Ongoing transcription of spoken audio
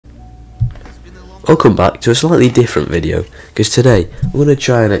Welcome back to a slightly different video, because today we're going to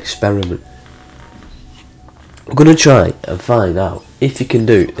try an experiment. We're going to try and find out if you can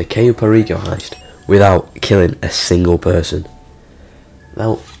do the Cayo Perico heist without killing a single person.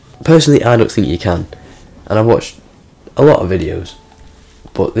 Now, personally I don't think you can, and I've watched a lot of videos,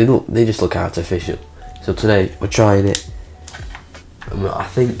 but they just look artificial. So today we're trying it. I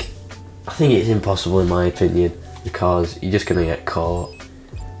think it's impossible in my opinion, because you're just going to get caught.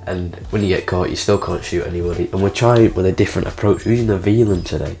 And when you get caught, you still can't shoot anybody. And we're trying with a different approach. We're using the VLAN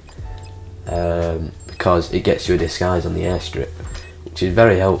today, because it gets you a disguise on the airstrip, which is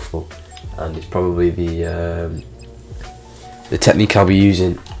very helpful. And it's probably the technique I'll be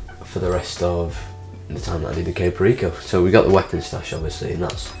using for the rest of the time that I do the Cayo Perico. So we got the weapon stash, obviously, and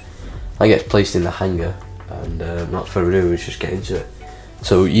that gets placed in the hangar. And not further ado, let's just get into it.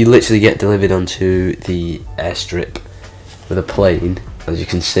 So you literally get delivered onto the airstrip with a plane, as you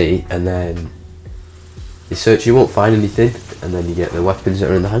can see, and then you search, you won't find anything, and then you get the weapons that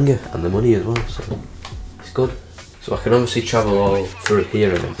are in the hangar and the money as well, so it's good. So I can obviously travel all through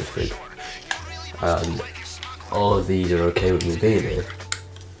here and everything, and all of these are okay with me being here,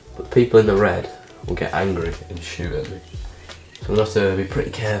 but people in the red will get angry and shoot at me, so I'm gonna have to be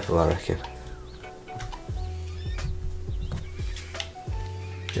pretty careful, I reckon.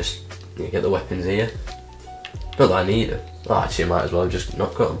 Just get the weapons here. Not that I need them. Oh, actually I might as well have just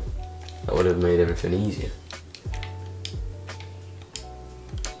not got them. That would have made everything easier.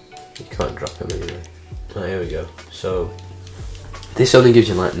 You can't drop them anyway. Oh, here we go. So this only gives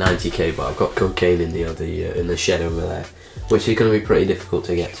you like 90k, but I've got cocaine in the shed over there, which is going to be pretty difficult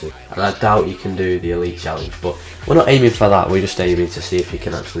to get to. And I doubt you can do the elite challenge, but we're not aiming for that. We're just aiming to see if you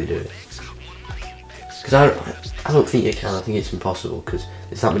can actually do it. Because I don't think you can. I think it's impossible because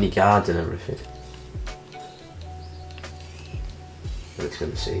there's that many guards and everything. It's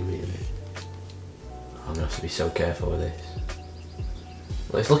going to see me, isn't it? I'm going to have to be so careful with this.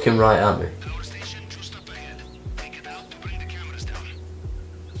 Well, it's looking right at me. I'm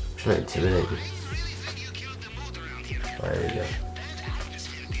trying to intimidate me. Right, here we go.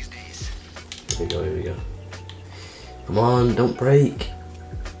 Here we go, here we go. Come on, don't break.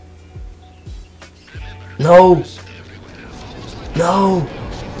 No! No!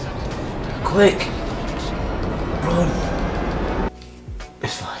 Quick! Run!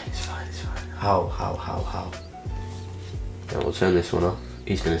 It's fine, it's fine, it's fine. How? Now we'll turn this one off.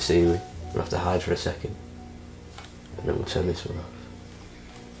 He's going to see me. We'll have to hide for a second. And then we'll turn this one off.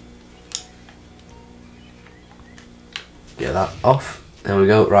 Get that off. There we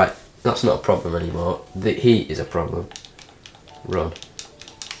go. Right, that's not a problem anymore. The heat is a problem. Run.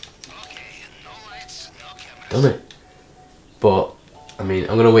 Done it. But, I mean,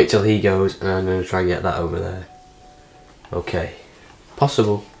 I'm going to wait till he goes and I'm going to try and get that over there. Okay.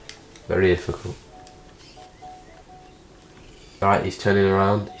 Possible. Very difficult. Alright, he's turning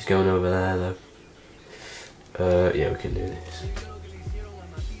around. He's going over there though. Yeah, we can do this.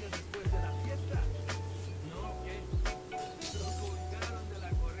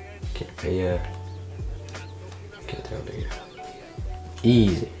 Get down here.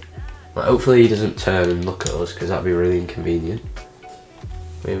 Easy. Right, hopefully he doesn't turn and look at us, because that'd be really inconvenient.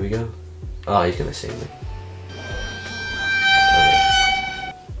 Here we go. Oh, he's gonna see me.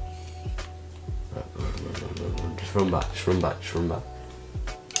 Just run back, just run back, just run back.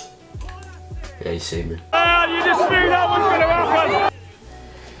 Yeah, you see me. You just knew that was going to happen!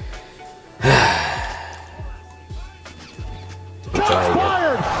 We'll try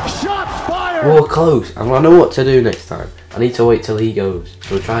again. Shots fired! We're close, and I know what to do next time. I need to wait till he goes,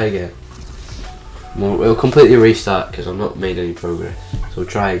 so we'll try again. We'll completely restart, because I've not made any progress. So we'll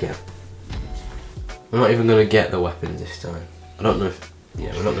try again. We're not even going to get the weapons this time. I don't know if...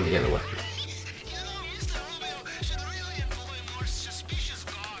 Yeah, we're not going to get the weapons.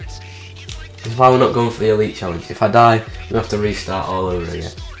 This is why we're not going for the elite challenge. If I die, we'll have to restart all over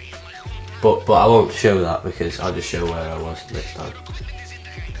again. But I won't show that, because I'll just show where I was next time.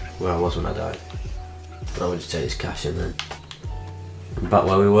 Where I was when I died. I'll just take this cash and then I'm back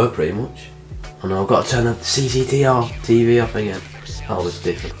where we were pretty much. Oh no, I've got to turn the TV off again. That was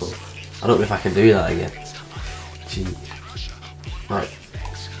difficult. I don't know if I can do that again. Gee. Right,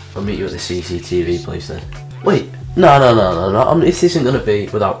 I'll meet you at the CCTV place then. Wait, no. This isn't going to be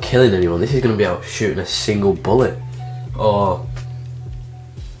without killing anyone. This is going to be out shooting a single bullet. Or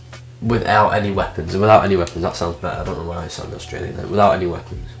without any weapons. Without any weapons, that sounds better. I don't know why I sound Australian then. Without any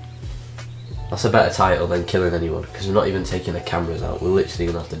weapons. That's a better title than killing anyone, because we're not even taking the cameras out. We're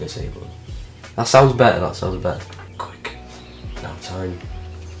literally going to have to disable them. That sounds better, that sounds better. Quick. No time.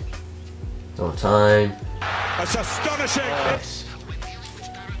 No time. That's astonishing! Yes.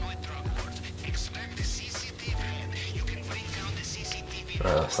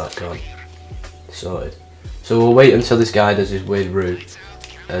 Right, that's that gone. Sorted. So we'll wait until this guy does his weird route,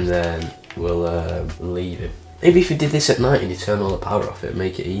 and then we'll leave him. Maybe if you did this at night and you turn all the power off, it'd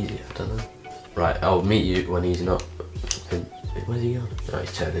make it easier. I don't know. Right, I'll meet you when he's not. Where's he going? Right,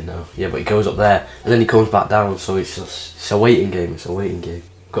 he's turning now. Yeah, but he goes up there, and then he comes back down. So it's a waiting game. It's a waiting game.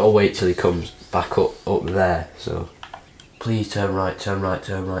 Got to wait till he comes back up there. So please turn right, turn right,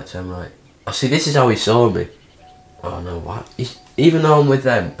 turn right, turn right. Oh, see, this is how he saw me. Oh no, what? Even though I'm with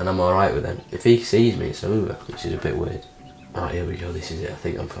them and I'm alright with them, if he sees me, it's over, which is a bit weird. Alright, here we go, this is it. I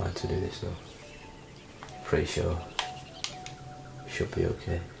think I'm fine to do this now. Pretty sure. Should be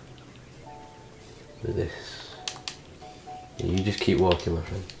okay. With this. Yeah, you just keep walking, my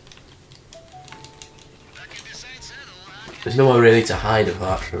friend. There's nowhere really to hide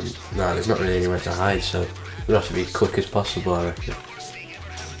apart from... Nah, there's not really anywhere to hide, so we'll have to be as quick as possible, I reckon.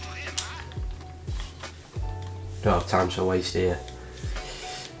 Don't have time to waste here.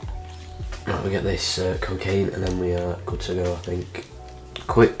 Right, we get this cocaine and then we are good to go, I think.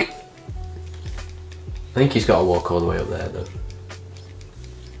 Quick. I think he's got to walk all the way up there though.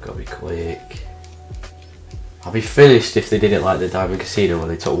 Gotta be quick. I'll be finished if they did it like the Diamond Casino where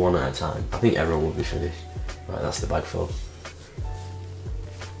they took one at a time. I think everyone would be finished. Right, that's the bag full.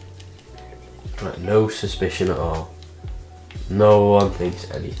 Right, no suspicion at all. No one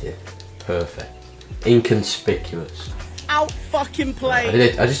thinks anything. Perfect. Inconspicuous. Out fucking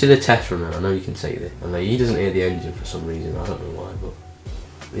play. I just did a test from him. I know you can take this. And he doesn't hear the engine for some reason. I don't know why,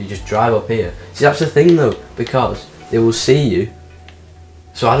 but you just drive up here. See, that's the thing though, because they will see you.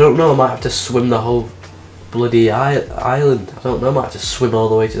 So I don't know. I might have to swim the whole bloody island. I don't know. I might have to swim all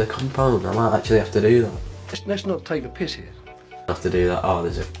the way to the compound. I might actually have to do that. Let's not take the piss here. I have to do that. Oh,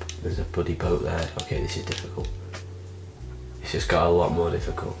 there's a bloody boat there. Okay, this is difficult. It's just got a lot more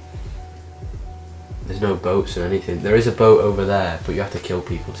difficult. There's no boats or anything. There is a boat over there, but you have to kill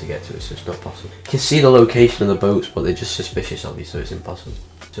people to get to it, so it's not possible. You can see the location of the boats, but they're just suspicious of you, so it's impossible.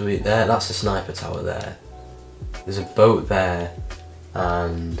 So that's the sniper tower there. There's a boat there,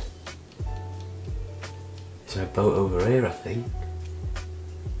 and is there a boat over here, I think?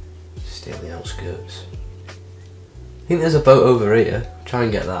 Stay on the outskirts. I think there's a boat over here. Try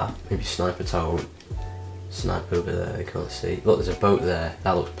and get that. Maybe sniper tower. Sniper over there, I can't see. Look, there's a boat there.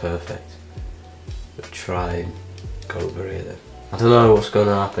 That looks perfect. But try and go over here then. I don't know what's going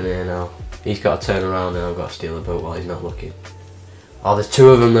to happen here now. He's got to turn around and I've got to steal the boat while he's not looking. Oh, there's two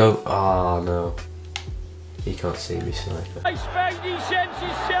of them though. Oh no. He can't see me, sniper. My spidey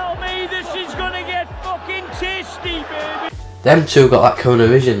senses tell me this is gonna get fucking tasty, baby. Them two got that cone of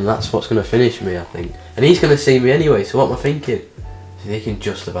vision and that's what's going to finish me, I think. And he's going to see me anyway, so what am I thinking? So they can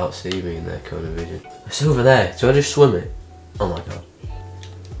just about see me in their cone of vision. It's over there. Do I just swim it? Oh my god.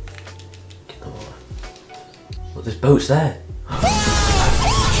 Look, there's boats there.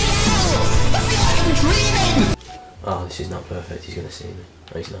 Oh, this is not perfect. He's going to see me.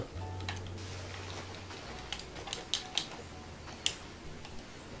 No, he's not.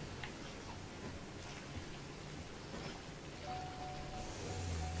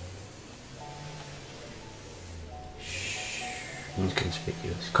 Shh.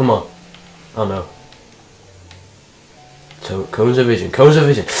 Inconspicuous. Come on. Oh no. So, cones of vision. Cones of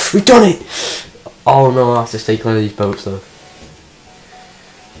vision. We've done it! Oh no, I have to stay clear of these boats though.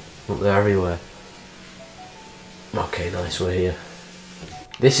 Look, they're everywhere. Okay, nice, we're here.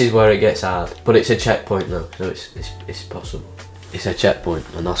 This is where it gets hard, but it's a checkpoint though, so it's possible. It's a checkpoint,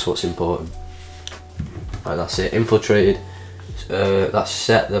 and that's what's important. Right, that's it, infiltrated. That's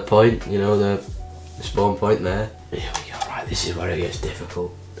set the point, you know, the spawn point there. Here we go, right, this is where it gets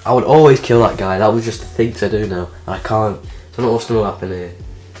difficult. I would always kill that guy, that was just a thing to do now. I can't, I don't know what's going to happen here.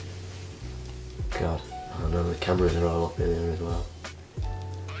 God, I don't know, the cameras are all up in here as well.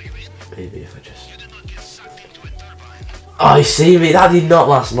 Maybe if I just... Oh, you see me? That did not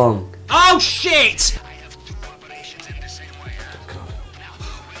last long. Oh shit! Oh, God.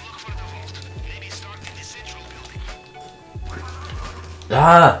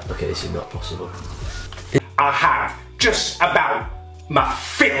 Ah! Okay, this is not possible. I have just about my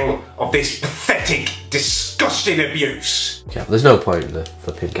fill of this pathetic, disgusting abuse. Okay, there's no point in the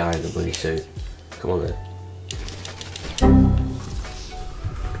flipping guy in the bloody suit. Come on then.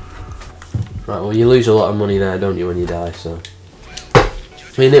 Right, well you lose a lot of money there, don't you, when you die, so... I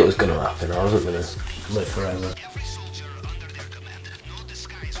mean, it was going to happen, I wasn't going to live forever.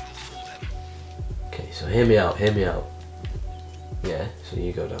 Okay, so hear me out, hear me out. Yeah, so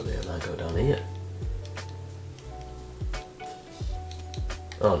you go down there and I go down here.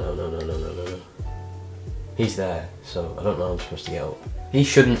 Oh no, no, no, no, no, no, no. He's there, so I don't know how I'm supposed to get up. He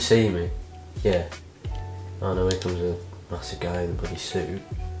shouldn't see me. Yeah. Oh no, here comes a massive guy in the bloody suit.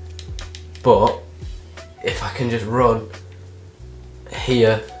 But if I can just run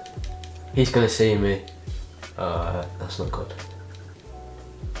here, he's gonna see me. That's not good.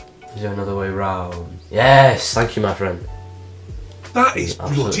 Is there another way round? Yes, thank you, my friend. That is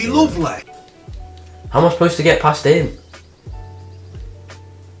bloody lovely. How am I supposed to get past him?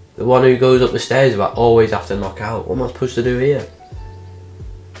 The one who goes up the stairs, but I always have to knock out. What am I supposed to do here?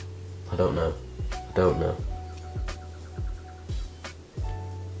 I don't know. I don't know.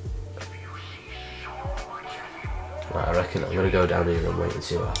 Right, I reckon I'm gonna go down here and wait and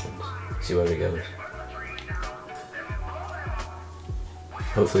see what happens. See where he goes.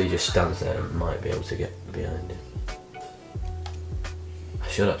 Hopefully he just stands there and might be able to get behind him. I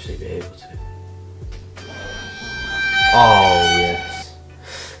should actually be able to. Oh yes.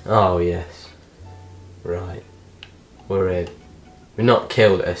 Oh yes. Right. We're in. We've not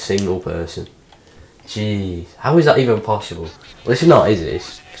killed a single person. Jeez. How is that even possible? Well, it's not, is it?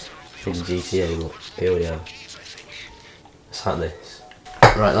 It's in GTA, but here we are. It's like this.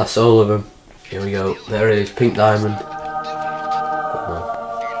 Right, that's all of them. Here we go. There it is. Pink diamond.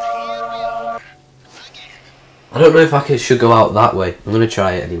 I don't know if I should go out that way. I'm going to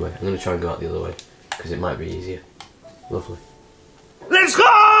try it anyway. I'm going to try and go out the other way. Because it might be easier. Lovely. Let's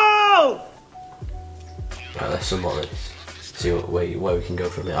go! Right, let's unlock this. See where we can go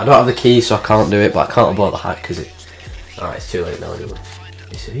from here. I don't have the key, so I can't do it, but I can't abort the hack because it... Alright, it's too late now anyway.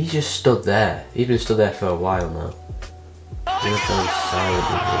 So he just stood there. He's been stood there for a while now. I'm going to try and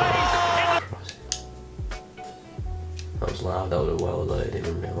silently walk across it. That was loud. That was well alerted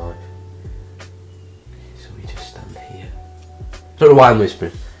in real life. So we just stand here. I don't know why I'm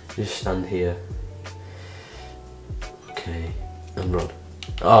whispering. Just stand here. Okay. And run.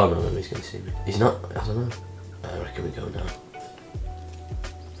 Oh no, he's going to see me. He's not. I don't know. I reckon we go now.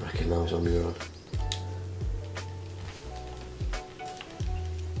 I reckon now he's on the run.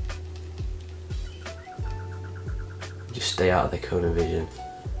 Just stay out of the cone of vision.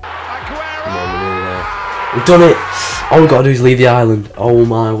 Come on, we're nearly there. We've done it! All we've got to do is leave the island. Oh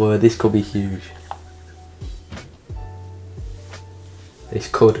my word, this could be huge. This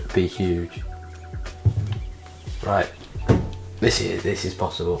could be huge. Right. This is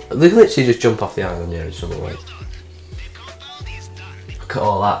possible. They literally just jump off the island here in some way. Look at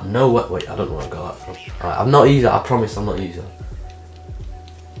all that. No way. Wait, I don't know where I got that from. Right, I've not used that. I promise I'm not using that.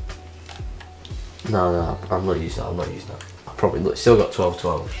 No, I'm not using that. I'm not using that. I probably look, still got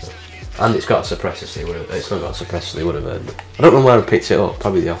 12-12. So. And it's got a suppressor, so it's not got a suppressor, so they would have earned it. I don't know where I picked it up.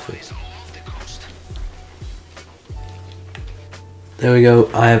 Probably the office. There we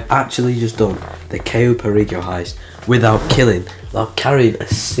go. I have actually just done the Cayo Perico heist without killing, without carrying a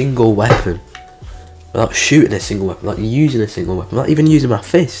single weapon, without shooting a single weapon, without using a single weapon, without even using my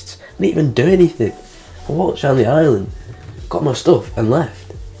fists. I didn't even do anything. I walked around the island, got my stuff, and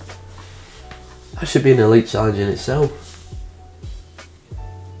left. That should be an elite challenge in itself.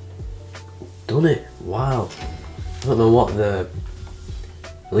 Done it. Wow. I don't know what the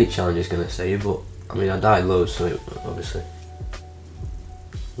elite challenge is going to say, but I mean I died loads, so it obviously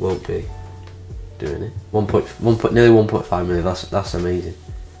won't be doing it. Nearly 1.5 million. That's amazing.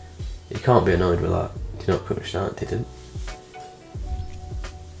 You can't be annoyed with that. Do you know what Crush didn't?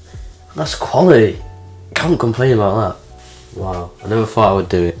 That's quality. Can't complain about that. Wow. I never thought I would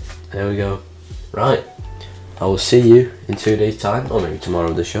do it. There we go. Right. I will see you in 2 days' time, or maybe tomorrow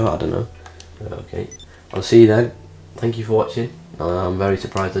with the show. I don't know. Okay. I'll see you then. Thank you for watching. I'm very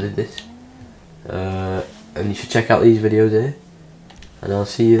surprised I did this. And you should check out these videos here. And I'll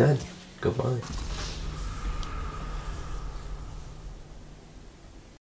see you then. Goodbye.